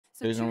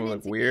So it's gonna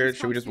look weird.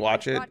 Should we just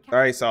watch it? I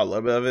already saw a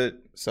little bit of it,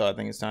 so I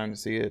think it's time to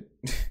see it.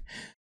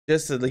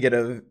 Just to get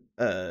a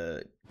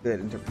good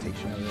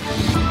interpretation of it.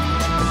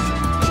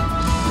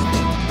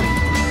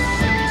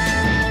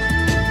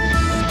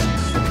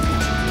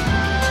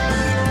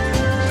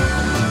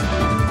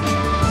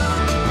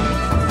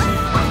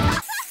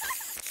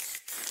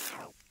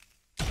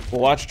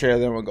 We'll watch the trailer,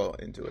 then we'll go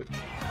into it.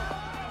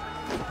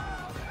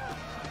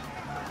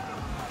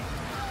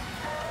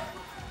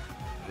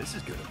 This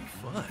is gonna be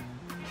fun.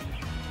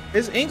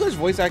 His English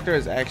voice actor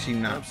is actually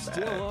not I'm bad.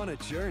 still on a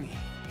journey.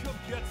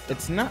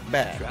 It's not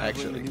bad,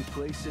 actually.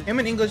 Him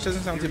in English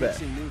doesn't sound too bad.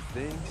 New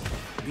things,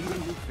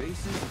 meeting new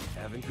faces,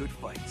 having good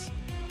fights.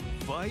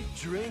 Fight,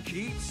 drink,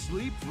 eat,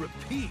 sleep,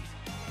 repeat.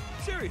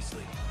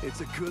 Seriously,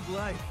 it's a good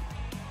life.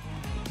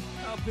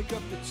 I'll pick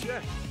up the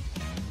check.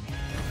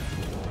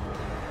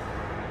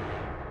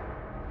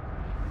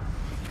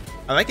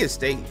 I like his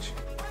stage.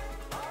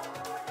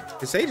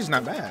 His stage is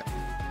not bad.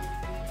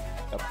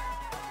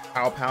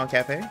 Pow Pow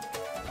Cafe.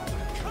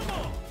 Come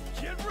on,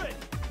 get ready.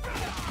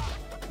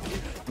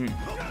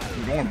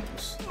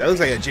 Normals. That looks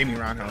like a Jamie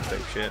Roundhouse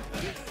type shit.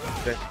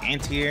 The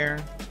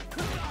anti-air.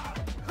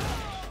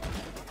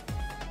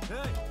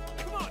 Hey,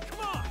 come on, come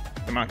on.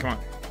 Come on, come on.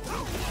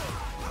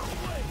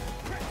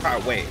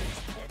 Power wave.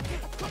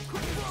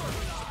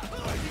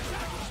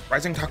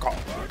 Rising tackle.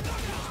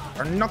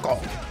 Or knuckle.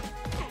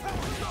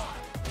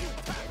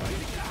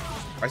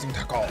 Rising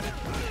tackle.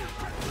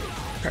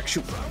 Crack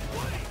shoot.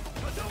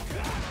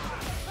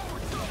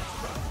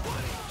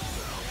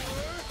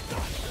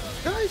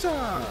 Guys,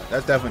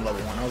 that's definitely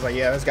level 1. I was like,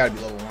 yeah, that's gotta be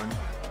level 1.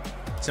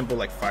 Simple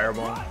like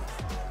fireball.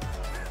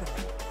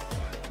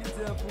 You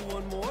down for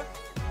one more?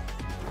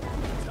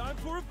 Time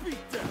for a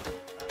beatdown.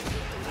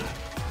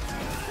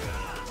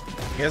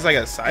 He has like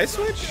a side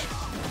switch?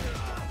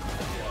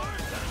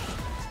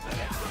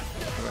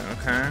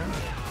 Okay.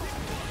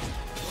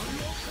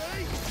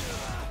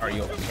 Are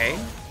you okay?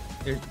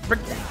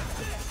 Breakdown.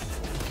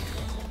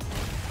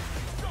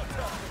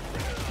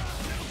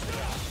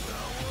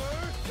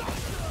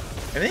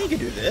 And then you can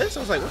do this? I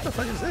was like, what the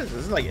fuck is this?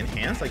 This is like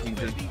enhanced, like you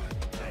just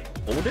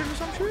hold it or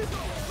some shit?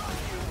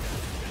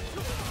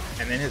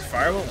 And then his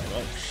fireball,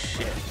 oh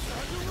shit.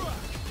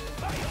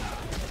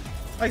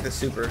 I like the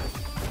super.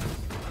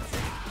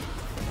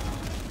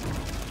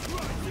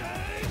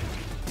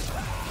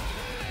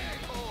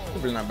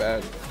 Super's not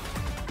bad.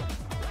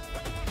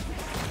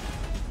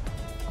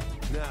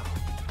 Now,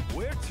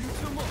 where to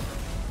tomorrow?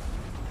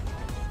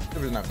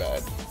 Super's not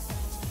bad.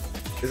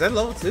 Is that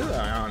level 2?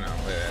 I don't know.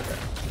 Yeah.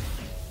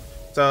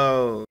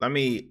 So let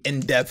me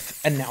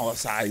in-depth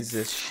analyze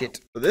this shit.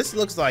 So this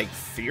looks like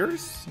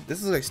fierce.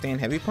 This is like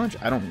stand heavy punch.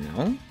 I don't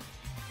know.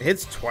 It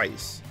hits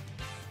twice.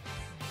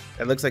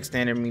 That looks like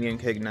standard medium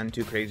kick, nothing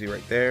too crazy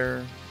right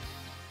there.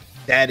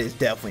 That is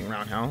definitely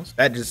roundhouse.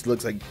 That just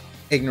looks like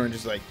ignorant,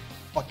 just like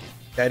fuck it.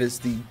 That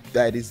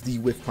is the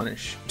whiff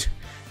punish.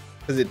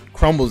 Because it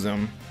crumbles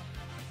him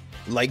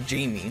like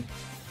Jamie.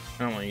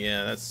 And I'm like,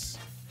 yeah, that's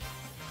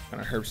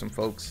gonna hurt some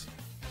folks.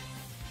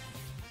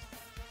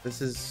 This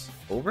is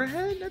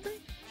overhead, I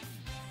think.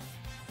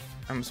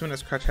 I'm assuming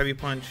that's crouch heavy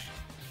punch,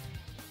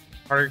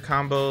 harder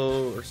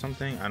combo or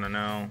something. I don't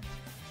know.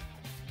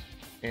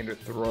 Standard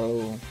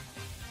throw.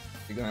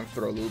 You're gonna have to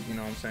throw loop. You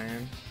know what I'm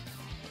saying?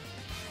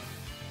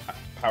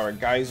 Power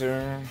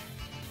geyser.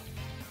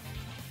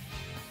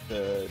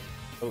 I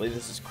believe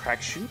this is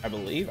crack shoot. I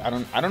believe. I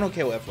don't know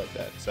KOF like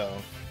that. So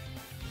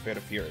fair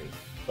to fury,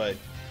 but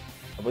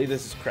I believe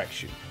this is crack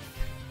shoot.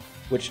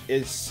 Which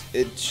is,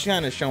 it's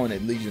kind of showing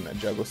it leaves you in a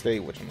juggle state,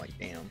 which I'm like,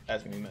 damn,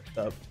 that's gonna be messed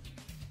up.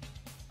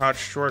 Crouch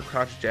short,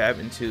 crouch jab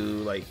into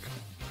like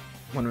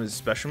one of his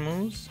special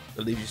moves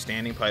that leaves you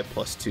standing, probably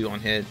 +2 on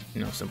hit,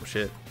 you know, simple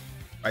shit.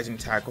 Rising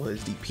tackle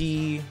is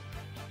DP.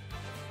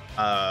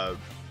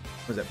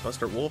 Was that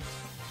Buster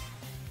Wolf?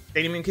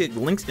 Stadium kick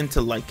links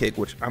into light kick,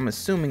 which I'm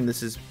assuming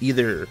this is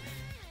either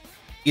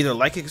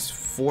light kick is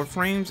 4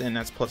 frames and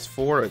that's +4,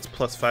 or it's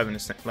 +5 and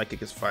the light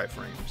kick is 5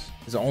 frames.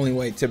 It's the only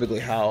way typically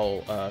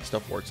how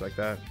stuff works like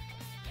that.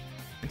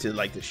 Into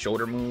like the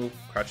shoulder move,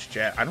 crouch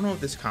jab. I don't know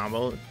if this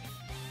combo,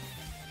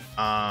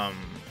 but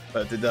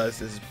if it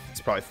does,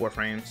 it's probably 4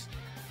 frames.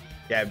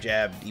 Jab,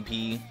 jab,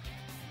 DP.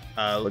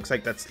 Looks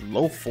like that's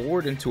low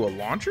forward into a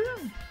launcher,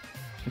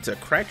 into a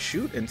crack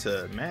shoot,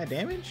 into mad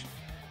damage.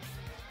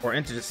 Or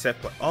into the set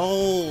play.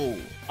 Oh,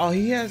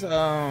 he has,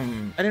 I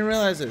didn't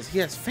realize this. He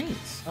has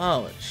feints.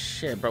 Oh,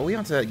 shit, bro. We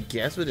have to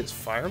guess with his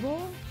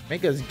fireball?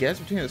 Make us guess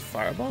between his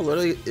fireball?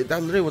 Literally,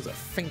 that literally was a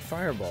feint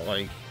fireball.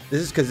 Like, this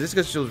is because this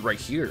goes right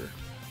here.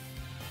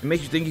 It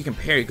makes you think you can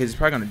parry because he's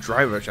probably going to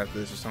drive rush after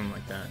this or something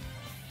like that.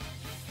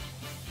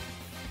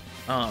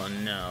 Oh,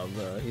 no,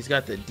 bro. He's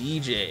got the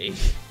DJ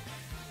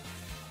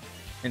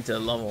into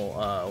level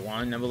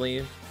 1, I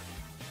believe.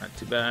 Not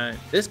too bad.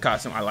 This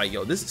costume I like.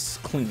 Yo, this is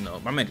clean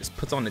though. My man just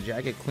puts on the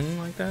jacket clean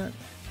like that.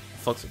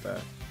 Fucks with that.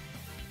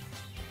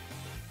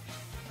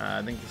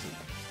 I think this is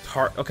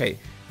hard. Okay,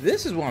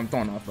 this is what I'm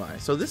thrown off by.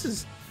 So this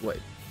is what?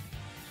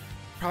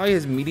 Probably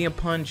his medium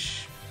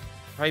punch,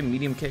 probably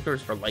medium kick or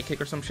light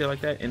kick or some shit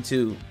like that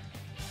into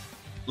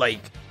like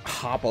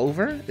hop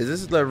over?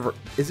 Is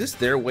this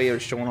their way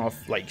of showing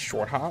off like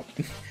short hop,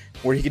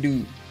 where he could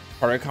do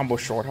target combo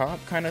short hop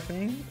kind of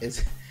thing?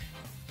 This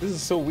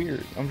is so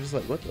weird. I'm just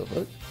like, what the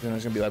fuck? Then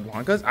it's gonna be like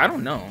Blanca's. I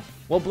don't know.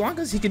 Well,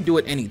 Blanca's he can do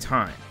it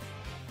anytime.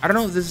 I don't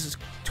know if this is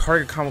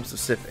target combo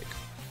specific.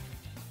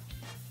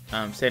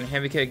 Standing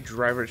heavy kick,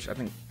 driver. I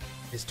think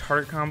his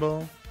target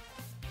combo.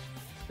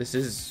 This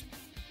is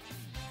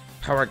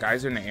power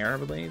geyser in the air, I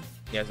believe.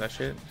 Yes, that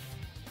shit.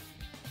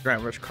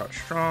 Ground rush, crouch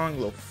strong,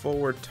 low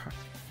forward,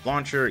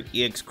 launcher,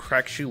 EX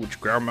crack shoot,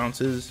 which ground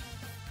bounces.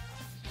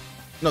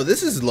 No,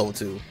 this is level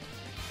 2.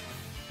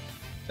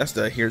 That's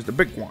here's the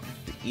big one.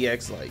 The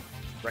EX like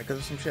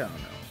records or some shit. I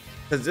don't know.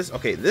 Cause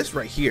this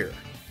right here.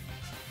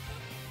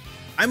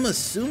 I'm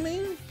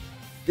assuming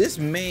this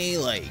may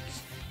like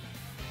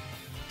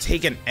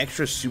take an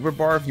extra super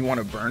bar if you want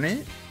to burn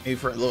it, maybe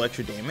for a little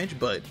extra damage.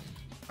 But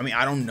I mean,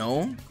 I don't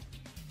know,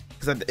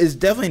 because it's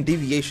definitely a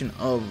deviation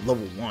of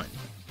level 1.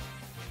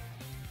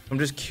 I'm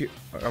just curious,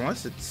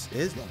 unless it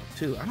is level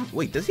 2. I don't.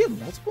 Wait, does he have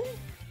multiple?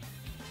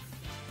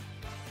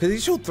 Because he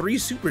showed 3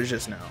 supers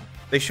just now.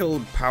 They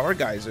showed power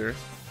geyser.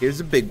 Here's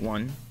a big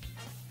one,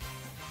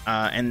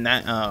 and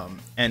that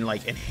and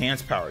like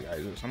enhanced power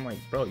geyser. So I'm like,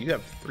 bro, you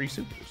have 3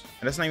 supers,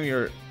 and that's not even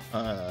your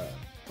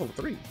level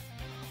 3.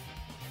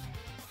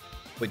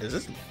 Wait, does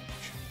this launch?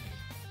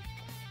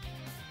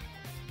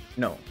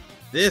 No,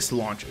 this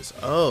launches.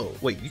 Oh,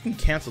 wait, you can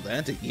cancel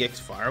that into EX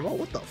Fireball?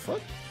 What the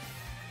fuck?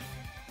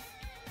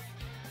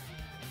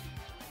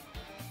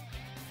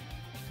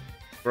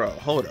 Bro,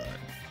 hold on.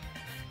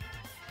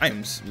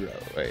 Bro,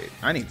 wait.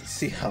 I need to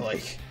see how,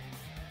 like,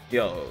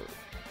 yo,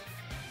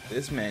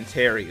 this man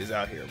Terry is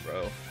out here,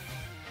 bro.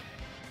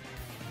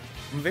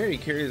 I'm very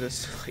curious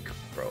as to, like,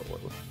 bro,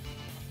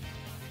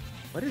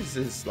 what is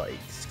this, like,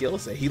 skill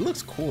set? He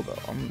looks cool, though.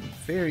 I'm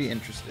very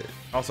interested.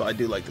 Also, I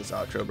do like this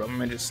outro, bro. My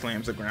man just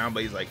slams the ground,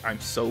 but he's like, I'm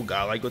so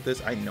godlike with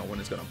this. I know when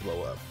it's gonna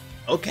blow up.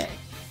 Okay.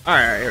 All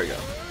right, here we go.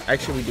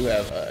 Actually, we do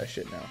have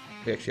shit now.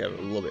 We actually have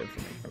a little bit of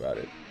information about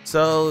it.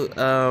 So,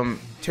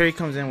 Terry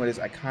comes in with his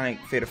iconic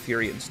Fate of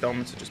Fury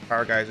installments, such as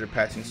Power Geyser,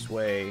 Passing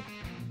Sway.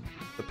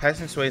 The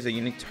Passing Sway is a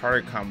unique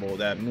target combo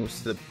that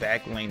moves to the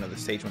back lane of the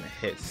stage when it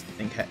hits.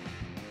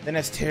 Then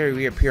as Terry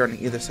reappear on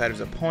either side of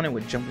his opponent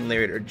with Jumping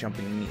Lariat or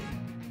Jumping Knee.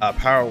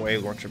 Power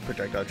Wave launches a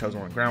projectile chosen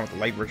on the ground with the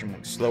light version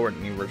moving slower and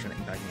the new version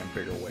impacting a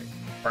bigger way.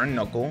 Burn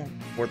Knuckle,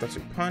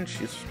 4-thruster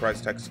punch, use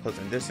surprise attacks close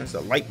in distance.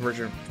 The light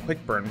version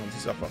Quick Burn moves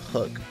itself a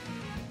hook.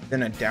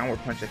 Then a downward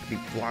punch that can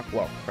be blocked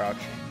while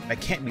crouching. That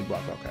can't be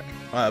blocked while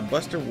crouching.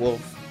 Buster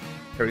Wolf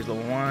carries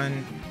level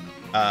 1.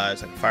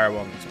 It's like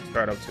Fireball makes one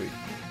start up to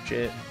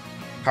shit.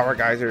 Power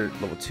Geyser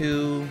level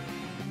 2.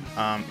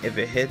 If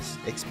it hits,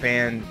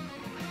 expand.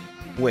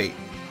 Wait.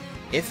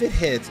 If it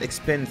hits,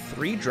 expend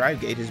 3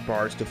 drive gauges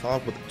bars to follow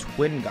up with a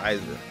twin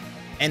geyser.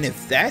 And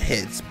if that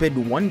hits,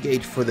 spend 1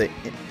 gauge for the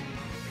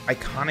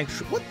iconic.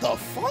 What the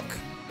fuck?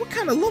 What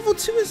kind of level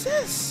 2 is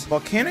this?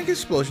 Volcanic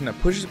explosion that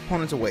pushes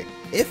opponents away.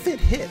 If it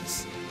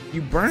hits,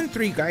 you burn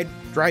 3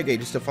 drive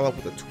gauges to follow up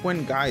with a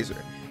twin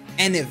geyser.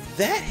 And if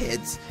that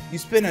hits, you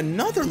spend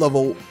another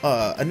level,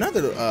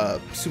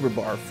 super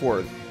bar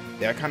for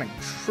the iconic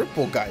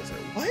triple geyser.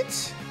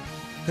 What?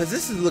 Because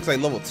this looks like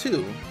level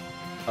 2,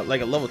 like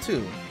a level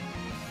 2.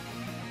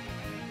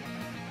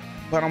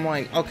 But I'm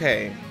like,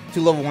 okay,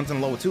 2 level 1s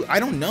and level 2. I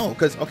don't know,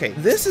 because okay,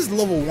 this is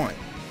level 1.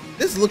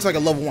 This looks like a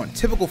level 1,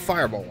 typical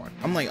Fireball one.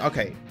 I'm like,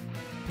 okay,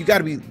 you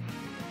gotta be.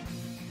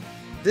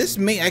 This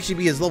may actually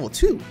be his level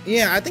 2.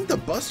 Yeah, I think the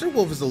Buster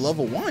Wolf is a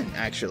level 1,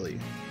 actually.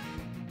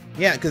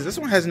 Yeah, because this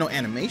one has no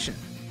animation.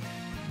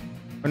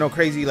 Or no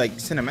crazy, like,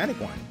 cinematic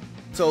one.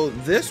 So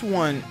this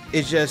one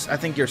is just, I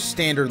think, your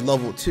standard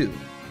level 2.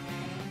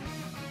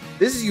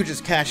 This is you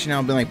just cashing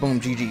out, being like,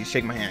 boom, GG,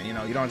 shake my hand, you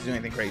know, you don't have to do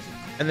anything crazy.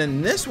 And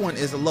then this one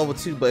is a level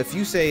 2, but if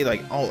you say,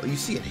 like, oh, you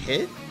see it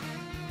hit,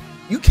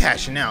 you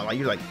cashing out, like,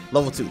 you're like,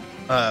 level 2,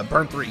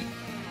 burn 3,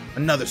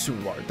 another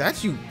super bar.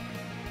 That's you.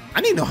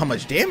 I need to know how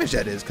much damage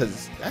that is,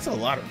 because that's a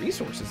lot of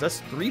resources. That's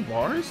 3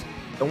 bars.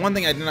 The one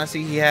thing I did not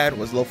see he had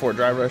was low forward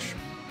drive rush.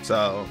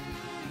 So,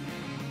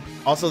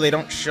 also they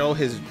don't show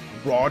his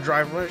raw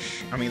drive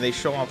rush. I mean, they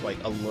show off like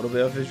a little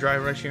bit of his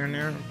drive rush here and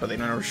there, but they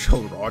don't ever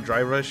show raw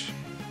drive rush.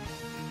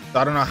 So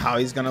I don't know how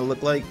he's gonna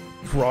look like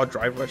raw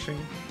drive rushing.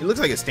 He looks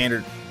like a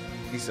standard.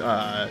 He's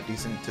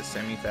decent to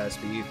semi fast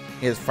speed.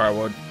 He has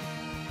firewall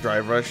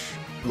drive rush,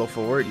 low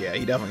forward. Yeah,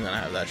 he definitely gonna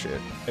have that shit.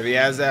 If he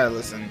has that,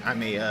 listen, I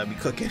may be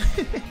cooking.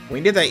 When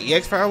he did that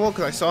EX firewall,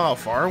 because I saw how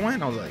far it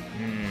went, I was like,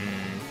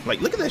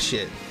 like look at that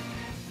shit.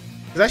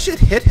 Because that shit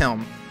hit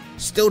him,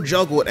 still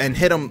juggled and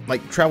hit him,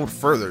 like traveled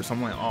further. So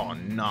I'm like, oh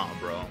nah,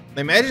 bro.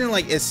 Imagine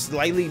like it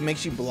slightly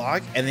makes you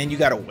block and then you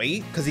gotta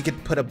wait, because he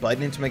could put a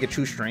button in to make a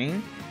true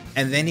string,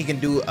 and then he can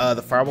do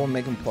the fireball and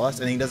make him plus,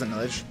 and then he does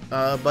another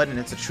button and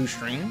it's a true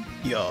string.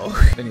 Yo.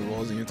 Then he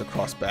rolls and you have to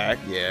cross back.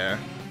 Yeah.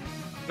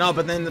 No,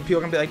 but then the people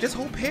are gonna be like, just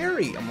hold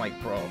parry. I'm like,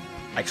 bro,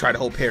 I tried to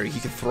hold parry, he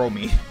could throw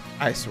me.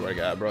 I swear to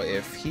God, bro,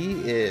 if he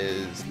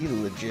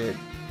legit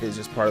is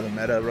just part of the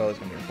meta, bro, it's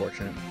gonna be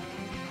unfortunate.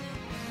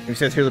 He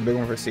says here's a big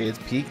one for Seed's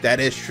peak. That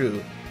is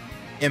true.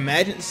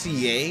 Imagine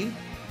CA,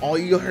 all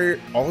you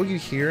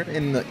hear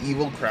in the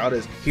evil crowd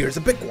is, "Here's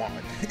a big one,"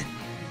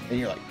 and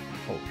you're like,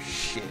 "Oh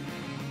shit."